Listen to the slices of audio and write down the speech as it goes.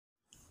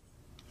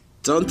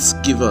Don't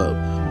give up.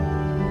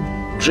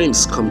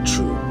 Dreams come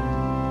true.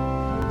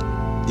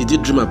 Did you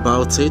dream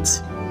about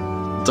it?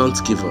 Don't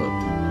give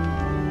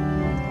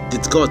up.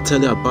 Did God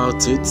tell you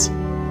about it?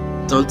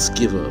 Don't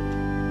give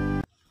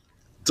up.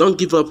 Don't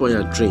give up on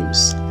your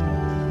dreams.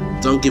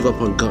 Don't give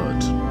up on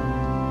God.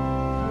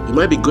 You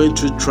might be going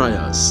through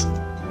trials.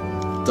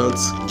 Don't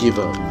give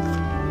up.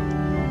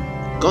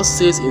 God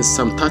says in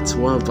Psalm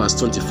 31 verse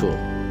 24,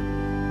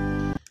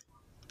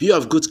 "Be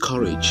of good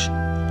courage,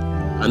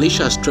 and He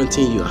shall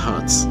strengthen your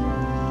hearts,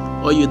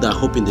 all you that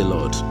hope in the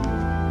Lord."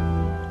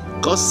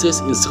 God says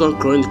in 2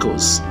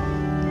 Chronicles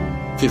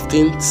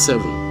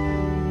 15:7,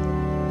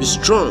 "Be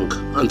strong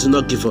and do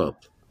not give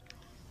up,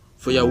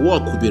 for your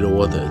work will be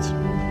rewarded."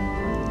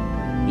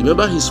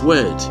 Remember His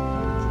word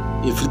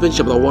in Philippians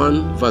chapter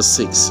 1 verse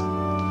 6,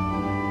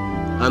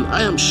 "And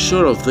I am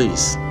sure of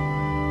this,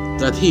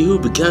 that He who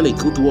began a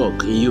good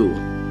work in you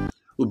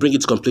will bring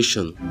it to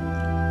completion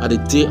at the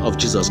day of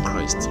Jesus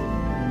Christ."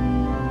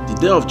 The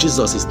day of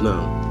Jesus is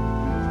now.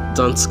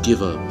 Don't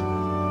give up.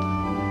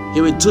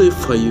 He will do it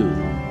for you.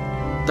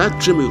 That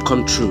dream will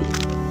come true.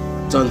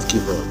 Don't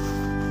give up.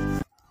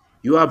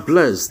 You are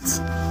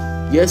blessed.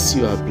 Yes,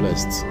 you are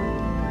blessed.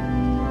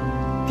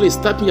 Please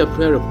type in your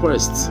prayer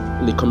requests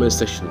in the comment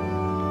section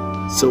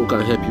so we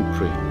can help you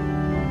pray.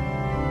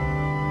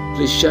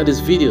 Please share this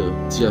video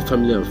to your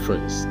family and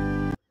friends.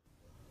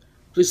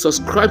 Please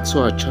subscribe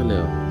to our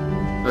channel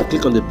and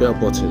click on the bell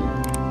button.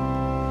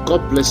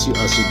 God bless you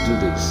as you do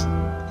this.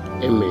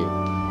 Amen.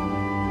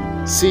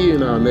 See you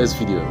in our next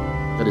video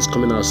that is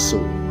coming out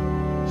soon.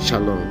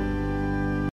 Shalom.